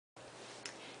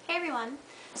Hey everyone,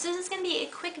 so this is going to be a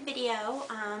quick video.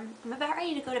 I'm about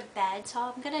ready to go to bed, so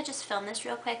I'm going to just film this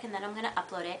real quick and then I'm going to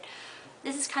upload it.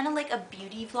 This is kind of like a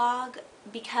beauty vlog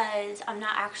because I'm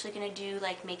not actually going to do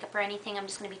like makeup or anything. I'm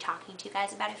just going to be talking to you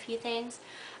guys about a few things.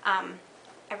 I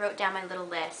wrote down my little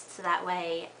list so that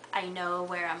way I know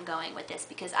where I'm going with this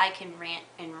because I can rant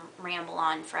and ramble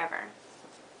on forever.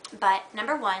 But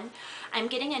number one, I'm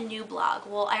getting a new blog.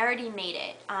 Well, I already made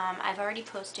it. I've already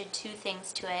posted 2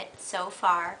 things to it so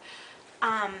far.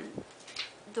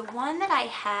 The one that I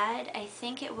had, I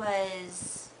think it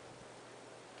was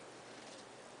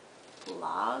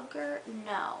Blogger?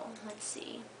 No, let's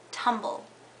see. Tumblr.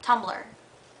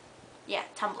 Yeah,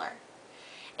 Tumblr.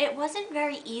 It wasn't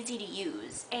very easy to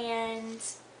use and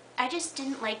I just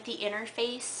didn't like the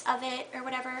interface of it or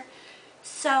whatever.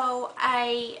 So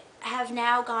I have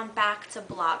now gone back to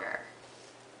Blogger,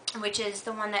 which is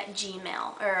the one that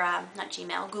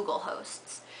Google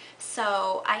hosts.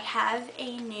 So I have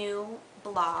a new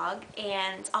blog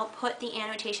and I'll put the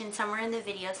annotation somewhere in the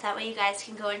video so that way you guys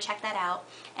can go and check that out.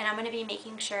 And I'm going to be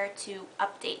making sure to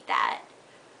update that.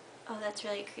 Oh, that's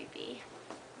really creepy.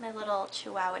 My little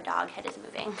Chihuahua dog head is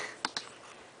moving.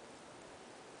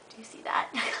 Do you see that?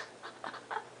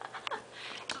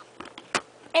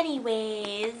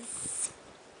 Anyways,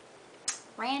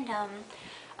 random.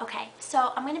 Okay,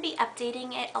 so I'm going to be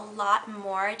updating it a lot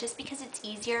more just because it's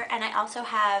easier, and I also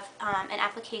have an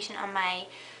application on my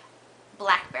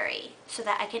BlackBerry so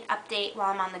that I can update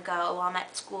while I'm on the go, while I'm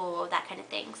at school, that kind of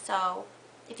thing. So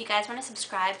if you guys want to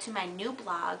subscribe to my new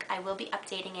blog, I will be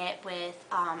updating it with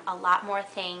a lot more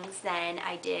things than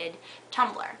I did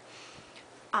Tumblr.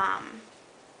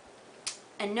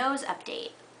 A nose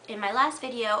update. In my last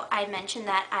video, I mentioned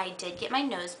that I did get my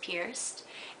nose pierced,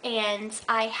 and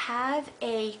I have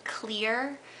a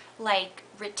clear, like,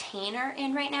 retainer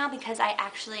in right now because I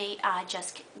actually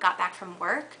just got back from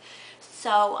work.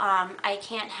 So I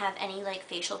can't have any, like,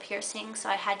 facial piercing, so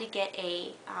I had to get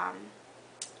a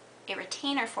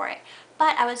retainer for it.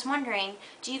 But I was wondering,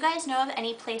 do you guys know of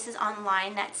any places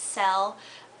online that sell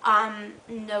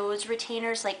nose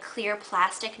retainers, like clear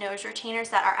plastic nose retainers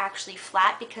that are actually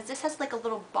flat? Because this has like a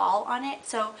little ball on it,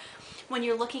 so when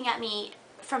you're looking at me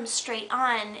from straight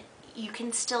on, you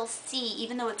can still see,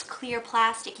 even though it's clear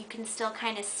plastic, you can still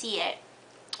kind of see it.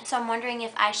 So I'm wondering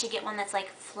if I should get one that's like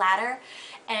flatter,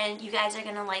 and you guys are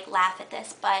gonna like laugh at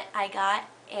this, but I got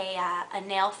a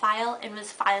nail file and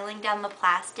was filing down the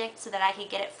plastic so that I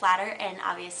could get it flatter, and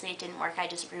obviously it didn't work. I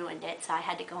just ruined it, so I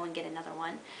had to go and get another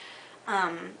one.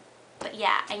 But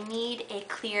yeah, I need a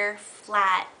clear,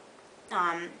 flat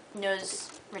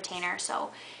nose retainer.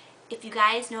 So if you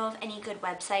guys know of any good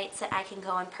websites that I can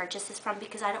go and purchase this from,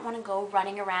 because I don't want to go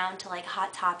running around to like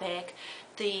Hot Topic,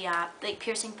 the like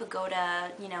Piercing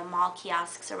Pagoda, you know, mall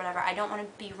kiosks or whatever. I don't want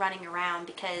to be running around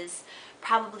because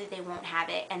probably they won't have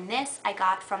it. And this I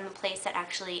got from the place that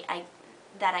actually I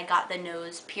got the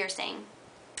nose piercing.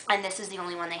 And this is the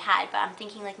only one they had, but I'm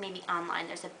thinking like maybe online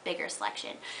there's a bigger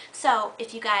selection. So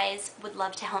if you guys would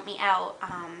love to help me out,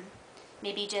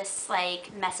 maybe just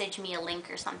like message me a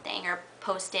link or something, or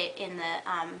post it in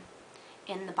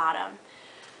the bottom.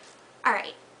 All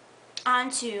right, on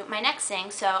to my next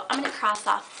thing. So I'm going to cross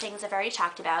off things I've already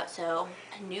talked about. So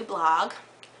new blog,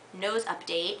 nose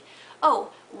update.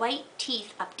 Oh, white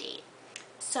teeth update.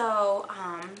 So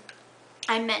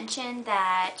I mentioned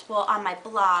that, well, on my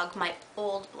blog, my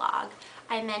old blog,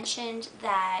 I mentioned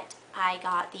that I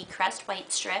got the Crest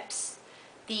White strips,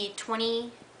 the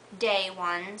 20-day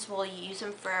ones. We'll use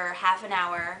them for half an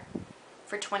hour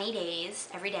for 20 days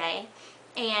every day.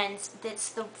 And it's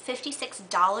the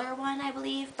 $56 one, I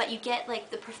believe, but you get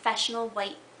like the professional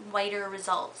whiter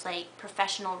results, like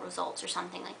professional results or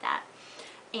something like that.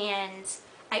 And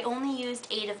I only used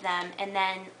 8 of them, and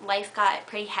then life got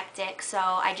pretty hectic, so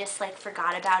I just like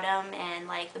forgot about them, and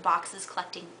like the box is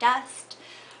collecting dust.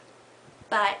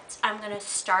 But I'm going to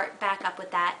start back up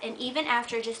with that, and even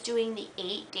after just doing the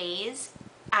 8 days,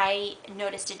 I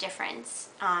noticed a difference.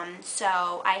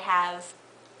 So I have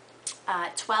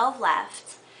 12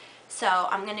 left, so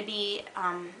I'm going to be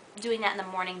doing that in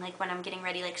the morning, like when I'm getting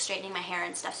ready, like straightening my hair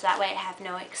and stuff, so that way I have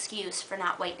no excuse for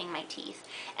not whitening my teeth.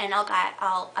 And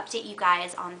I'll update you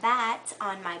guys on that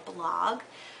on my blog.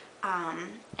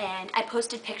 And I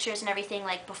posted pictures and everything,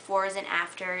 like befores and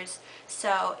afters.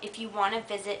 So if you want to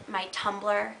visit my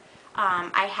Tumblr,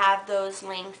 I have those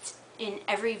linked in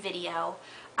every video,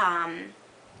 and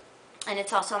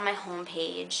it's also on my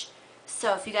homepage.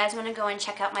 So if you guys want to go and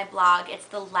check out my blog, it's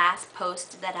the last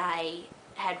post that I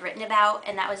had written about,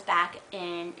 and that was back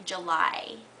in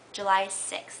July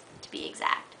 6th to be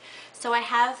exact. So I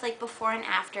have like before and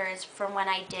afters from when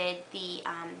I did the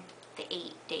the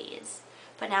 8 days.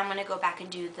 But now I'm going to go back and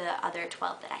do the other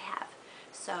 12 that I have.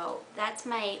 So that's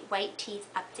my white teeth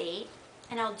update.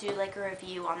 And I'll do like a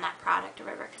review on that product or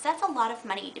whatever, because that's a lot of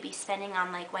money to be spending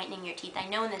on like whitening your teeth. I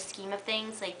know in the scheme of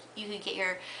things, like you could get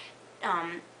your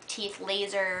teeth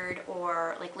lasered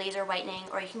or like laser whitening,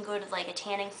 or you can go to like a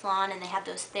tanning salon and they have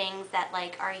those things that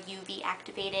like are UV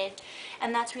activated,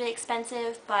 and that's really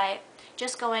expensive. But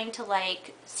just going to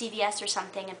like CVS or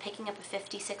something and picking up a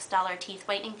 $56 teeth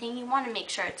whitening thing, you want to make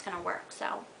sure it's going to work.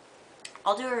 So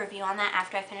I'll do a review on that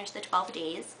after I finish the 12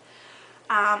 days.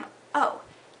 Oh,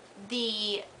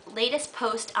 the latest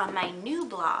post on my new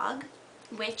blog,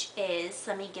 which is,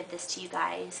 let me give this to you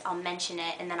guys, I'll mention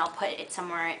it and then I'll put it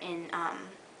somewhere in,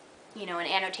 you know, an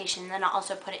annotation, and then I'll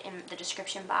also put it in the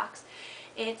description box.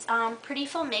 It's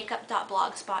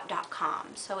prettyfullmakeup.blogspot.com,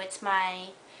 so it's my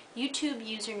YouTube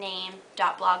username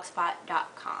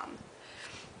 .blogspot.com.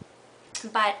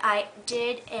 But I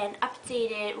did an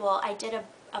updated, well, I did a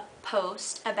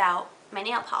post about my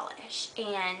nail polish,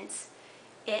 and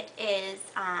it is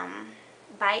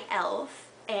by e.l.f.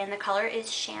 and the color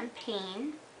is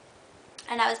Champagne,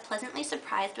 and I was pleasantly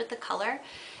surprised with the color.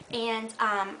 And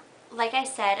like I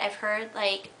said, I've heard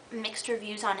like mixed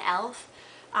reviews on e.l.f.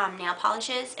 Nail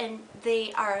polishes, and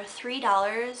they are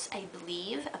 $3, I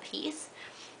believe, a piece.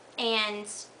 And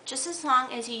just as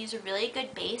long as you use a really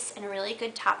good base and a really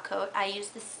good top coat, I use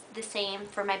the same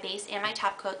for my base and my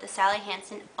top coat, the Sally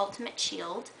Hansen Ultimate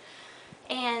Shield.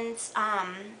 And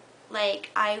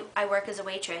like I work as a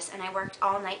waitress, and I worked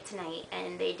all night tonight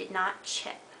and they did not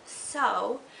chip.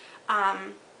 So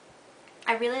I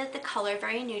really like the color,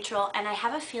 very neutral, and I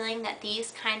have a feeling that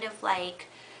these kind of like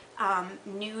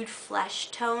nude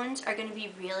flesh tones are going to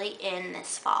be really in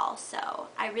this fall. So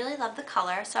I really love the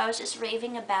color. So I was just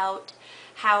raving about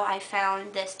how I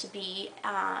found this to be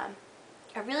a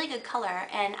really good color,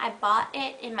 and I bought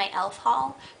it in my e.l.f.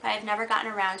 haul, but I've never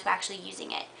gotten around to actually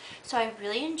using it. So I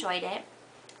really enjoyed it,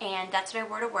 and that's what I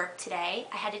wore to work today.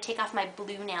 I had to take off my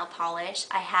blue nail polish.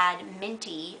 I had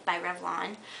Minty by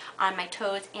Revlon on my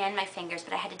toes and my fingers,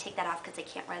 but I had to take that off because I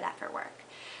can't wear that for work.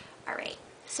 Alright,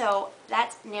 so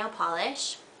that's nail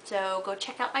polish. So go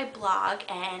check out my blog,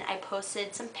 and I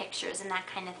posted some pictures and that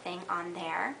kind of thing on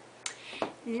there.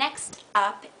 Next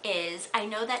up is, I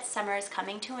know that summer is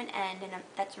coming to an end, and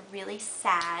that's really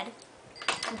sad,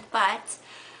 but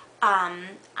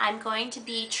I'm going to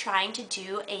be trying to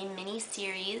do a mini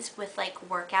series with like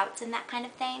workouts and that kind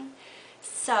of thing.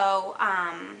 So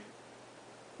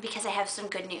because I have some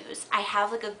good news. I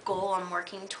have like a goal I'm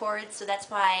working towards, so that's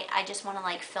why I just want to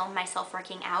like film myself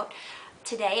working out.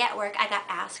 Today at work I got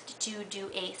asked to do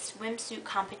a swimsuit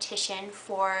competition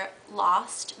for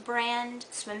Lost brand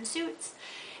swimsuits,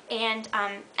 and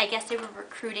I guess they were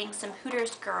recruiting some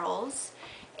Hooters girls,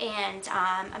 and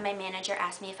my manager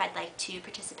asked me if I'd like to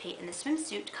participate in the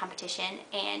swimsuit competition,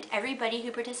 and everybody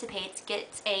who participates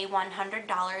gets a $100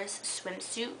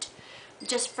 swimsuit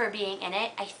just for being in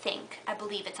it. I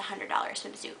believe it's a $100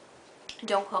 swimsuit.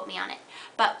 Don't quote me on it,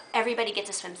 but everybody gets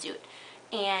a swimsuit.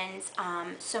 And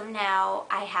so now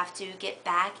I have to get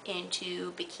back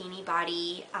into bikini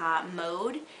body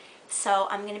mode. So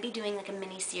I'm going to be doing like a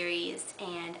mini series,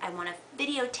 and I want to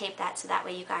videotape that so that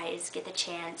way you guys get the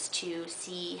chance to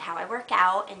see how I work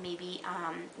out, and maybe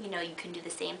you know, you can do the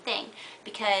same thing.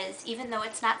 Because even though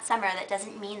it's not summer, that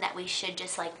doesn't mean that we should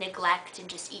just like neglect and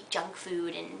just eat junk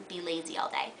food and be lazy all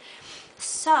day.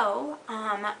 So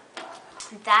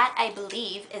that, I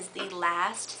believe, is the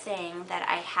last thing that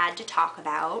I had to talk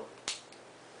about.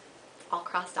 All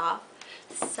crossed off.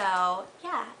 So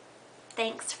yeah,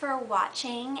 thanks for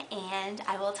watching, and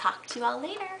I will talk to you all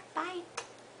later. Bye.